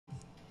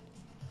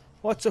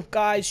What's up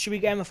guys,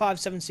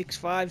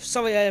 ShubyGamer5765.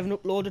 Sorry I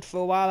haven't uploaded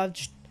for a while, I've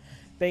just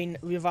been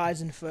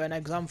revising for an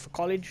exam for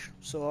college,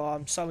 so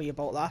I'm sorry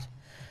about that.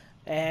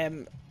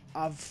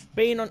 I've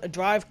been on a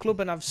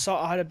Driveclub and I've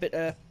sort of had a bit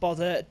of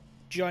bother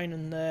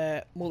joining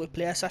the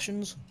multiplayer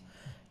sessions.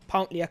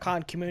 Apparently I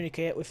can't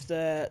communicate with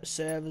the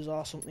servers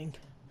or something.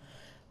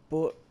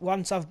 But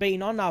once I've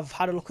been on, I've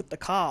had a look at the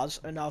cars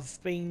and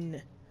I've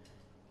been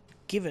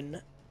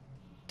given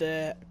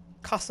the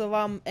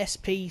Caterham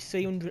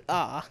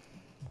SP300R.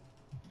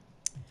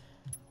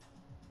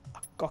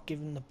 Got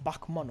given the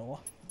back mono,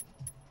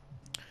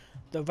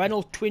 the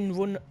Renault Twin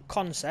Run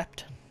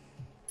concept.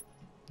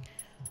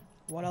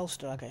 What else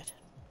did I get?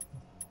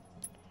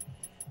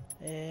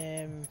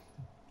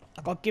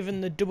 I got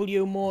given the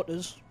W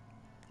Motors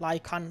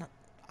Lycan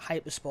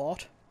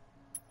Hypersport,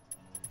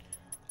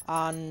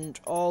 and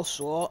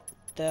also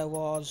there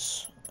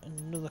was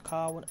another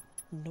car,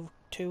 another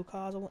two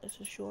cars I wanted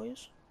to show you.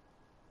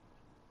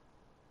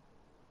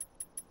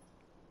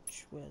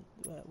 Where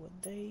were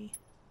they?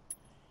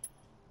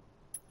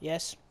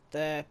 Yes,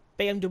 the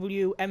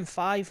BMW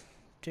M5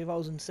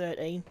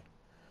 2013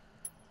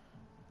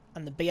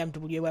 and the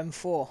BMW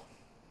M4.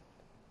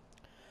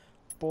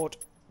 But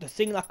the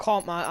thing that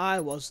caught my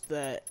eye was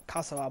the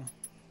Caterham.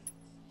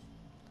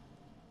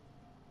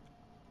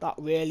 That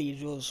really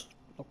does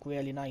look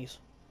really nice.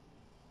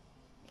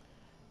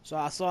 So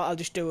I thought I'll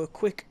just do a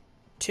quick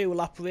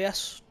 2-lap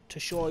race to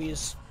show you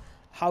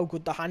how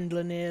good the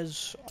handling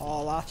is,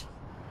 all that.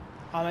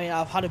 I mean,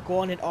 I've had a go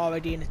on it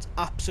already and it's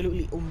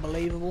absolutely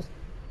unbelievable.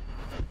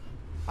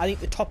 I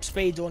think the top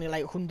speed's only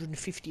like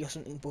 150 or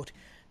something, but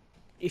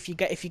if you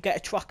get a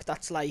track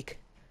that's like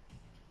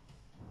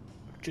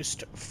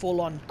just full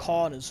on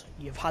corners,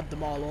 you've had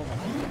them all over.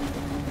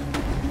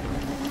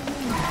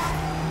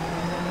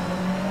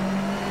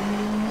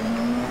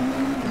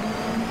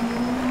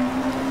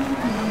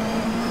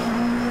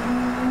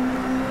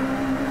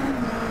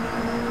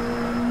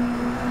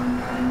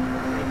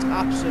 It's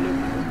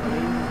absolutely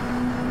unbelievable.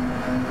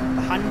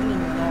 The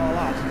handling and all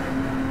that.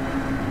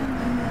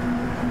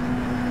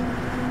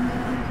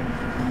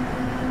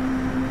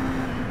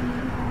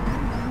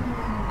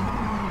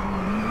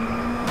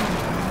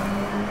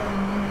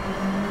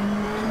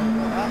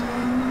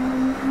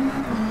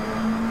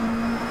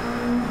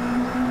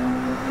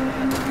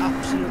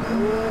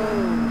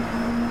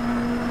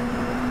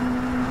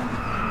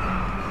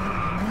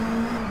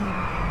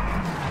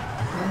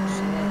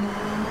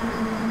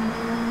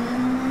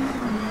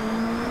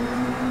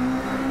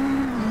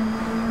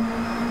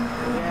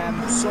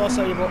 So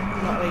sorry about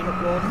not being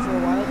uploading for a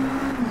while.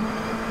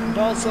 And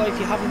also, if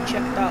you haven't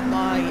checked out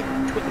my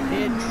Twitter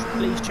page,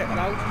 please check it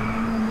out.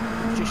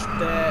 It's just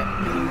my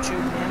YouTube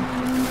name.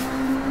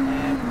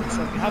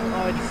 So if you haven't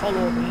already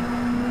followed me,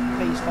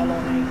 please follow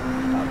me.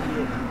 That would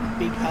be a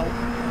big help.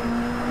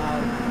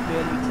 I'll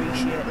really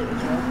appreciate it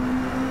as well.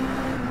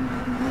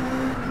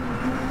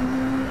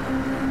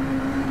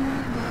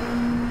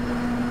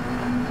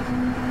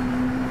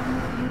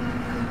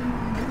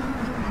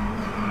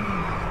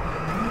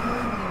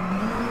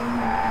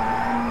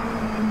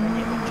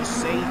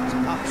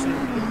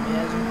 Absolutely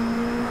amazing.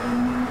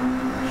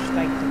 Just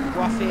like the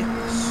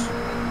graphics,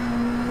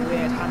 the way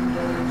it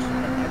handles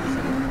and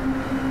everything.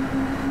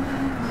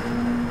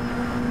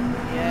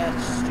 Yeah,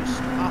 it's just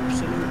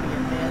absolutely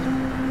amazing.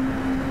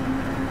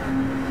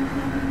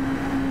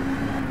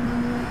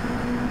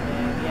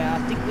 Yeah, I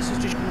think this is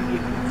just going to be a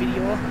quick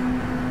video.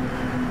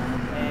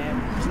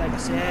 Because like I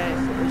say,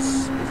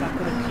 if I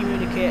could have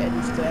communicated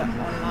with the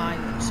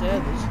online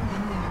servers, it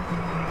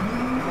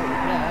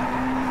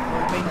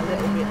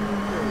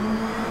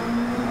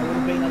would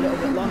have been a little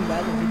bit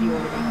longer, the video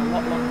would have been a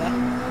lot longer.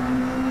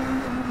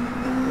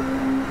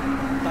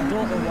 But I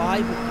don't know why,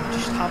 but you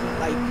just haven't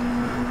like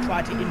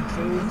tried to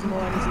improve them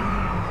or anything.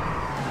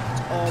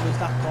 It's always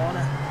that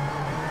corner.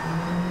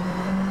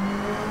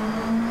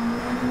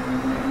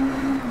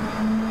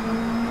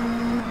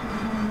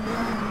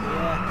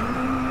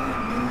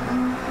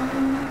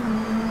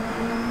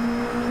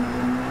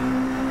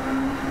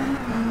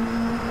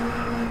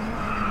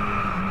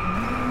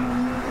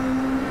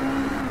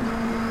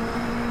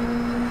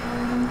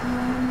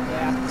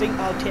 I think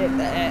I'll take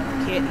the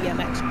KTM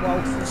X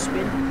Pro for a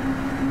spin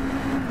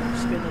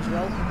as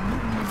well.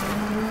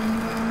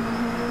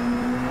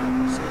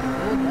 See the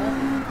road there.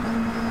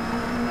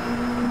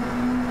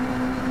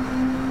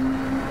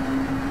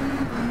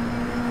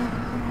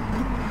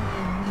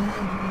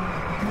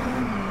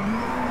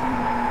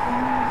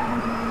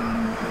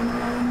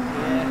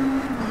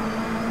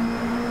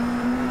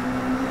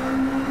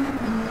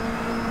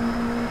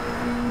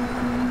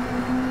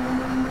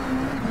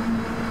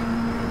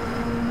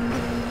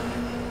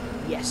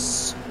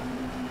 Yes.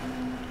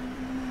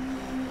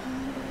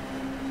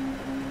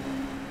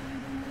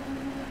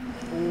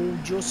 Oh,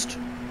 just.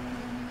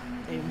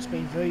 It's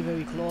been very,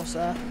 very close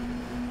there.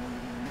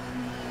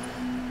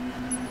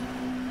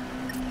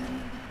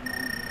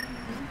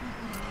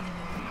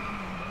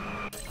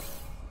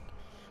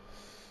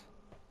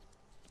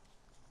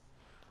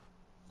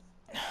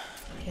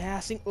 Yeah, I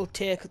think we'll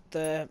take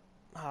the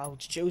I would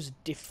choose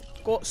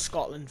go to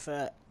Scotland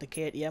for the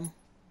KTM.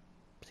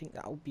 I think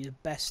that would be the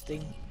best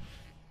thing.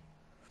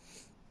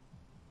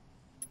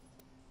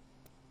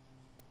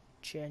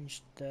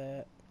 Change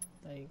the.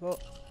 There you go.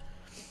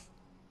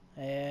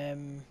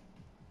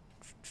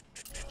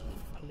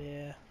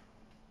 Play.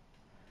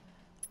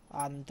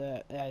 And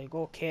there you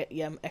go.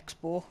 KTM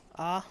Expo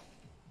R.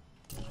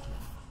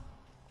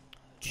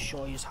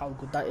 Show you how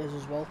good that is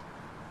as well.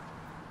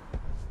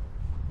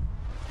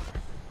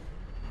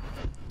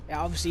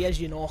 Yeah, obviously, as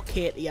you know,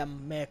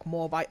 KTM make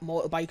more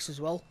motorbikes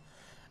as well.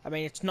 I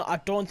mean, it's not. I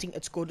don't think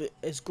it's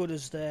as good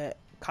as the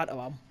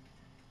Caterham,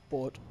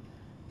 but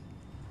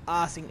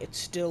I think it's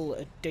still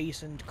a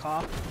decent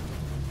car.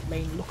 I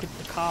mean, look at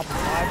the carbon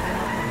fibre.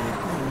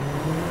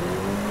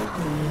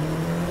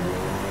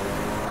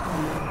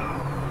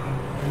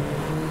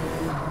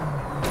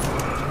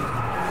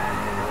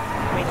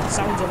 I mean, it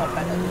sounds a lot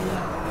better than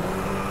that.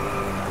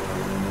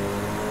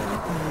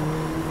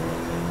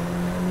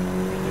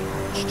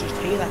 Just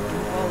hear that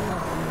doing well.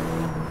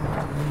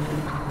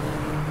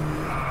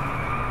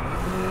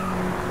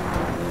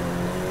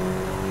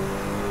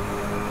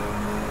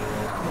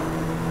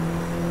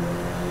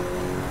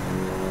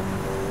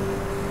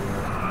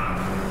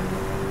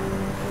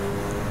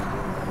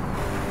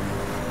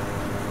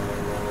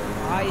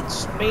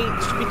 It's a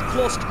bit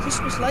close to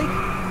Christmas, like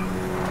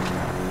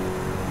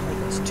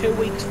it's 2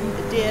 weeks from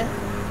today.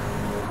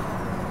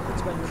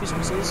 It's when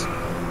Christmas is.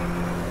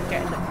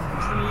 Getting a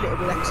little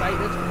bit excited,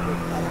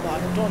 but I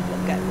don't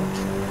want to get much.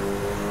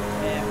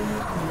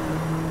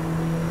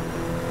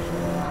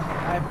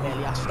 I haven't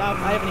really asked. I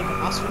haven't even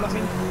asked for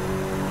nothing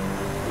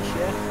this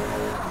year.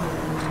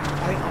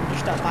 I think I'm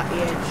just at that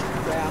age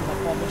where I'm not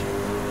bothered.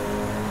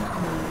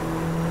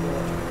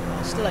 But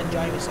I still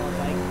enjoy myself,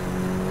 like.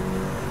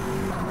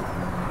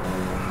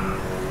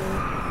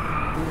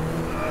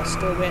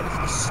 Still waiting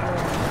for the snow.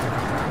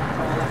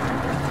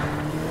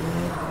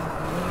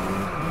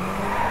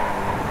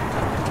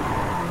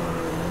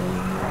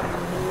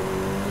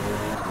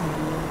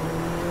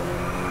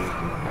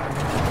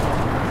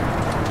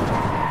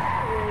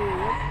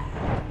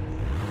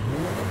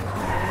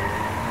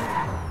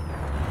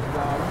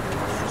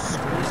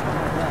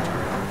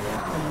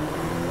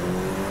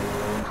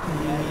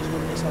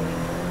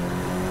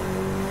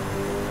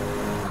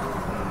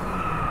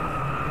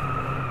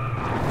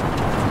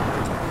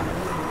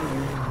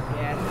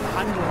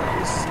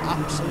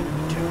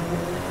 Absolutely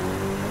terrible.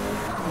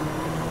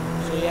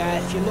 So yeah,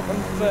 if you're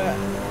looking for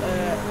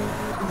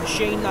a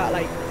machine that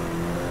like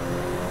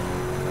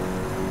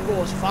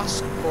goes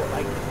fast, but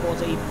like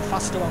goes even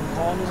faster on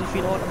corners, if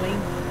you know what I mean,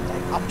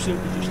 like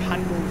absolutely just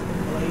handles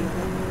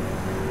unbelievable.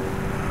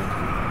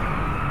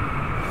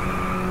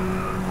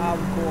 I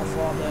would go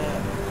for the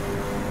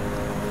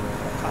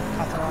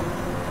Caterham.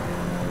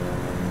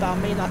 I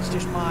mean, that's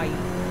just my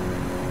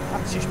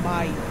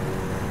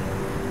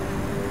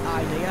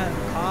idea of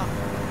the car.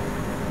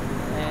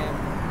 I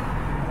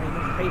mean,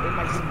 other people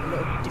might think a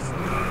little bit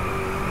different.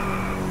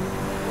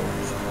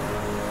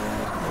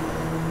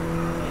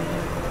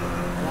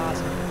 I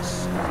think it's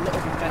a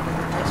little bit better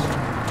than this.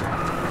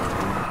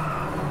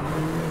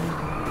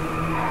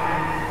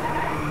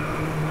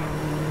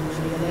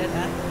 See you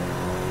later.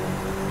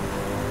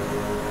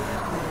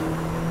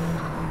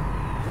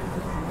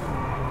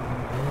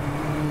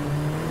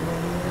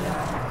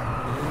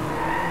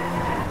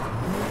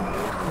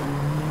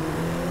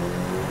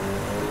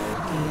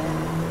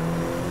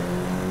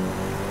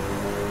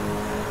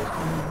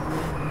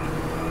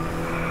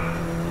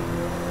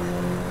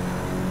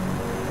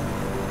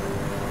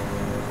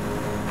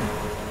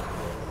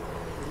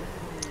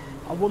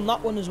 I won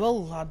that one as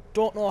well. I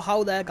don't know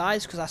how there,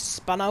 guys, because I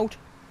spun out,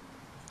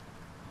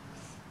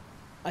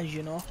 as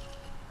you know.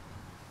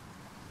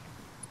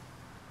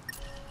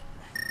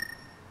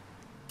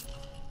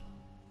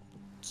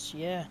 So,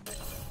 yeah.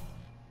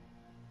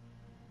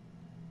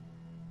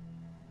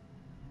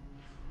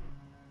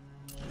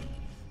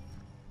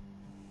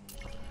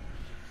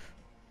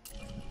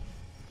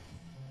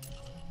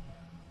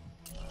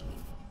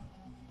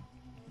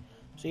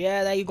 So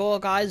yeah, there you go,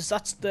 guys.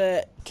 That's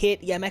the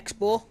KTM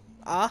Expo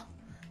R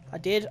I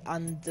did,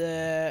 and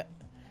the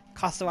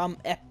Caterham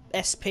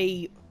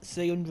SP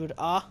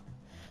 300R.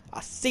 I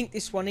think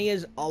this one here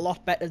is a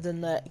lot better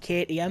than the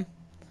KTM,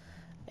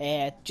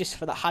 just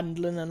for the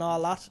handling and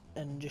all that,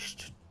 and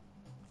just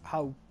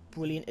how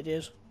brilliant it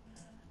is.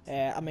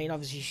 I mean,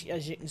 obviously,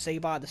 as you can see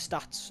by the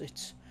stats,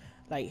 it's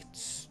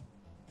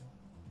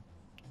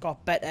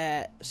got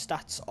better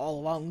stats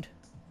all around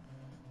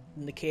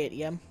than the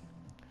KTM.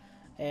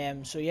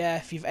 So yeah,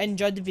 if you've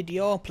enjoyed the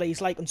video,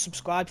 please like and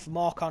subscribe for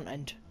more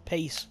content.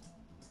 Peace.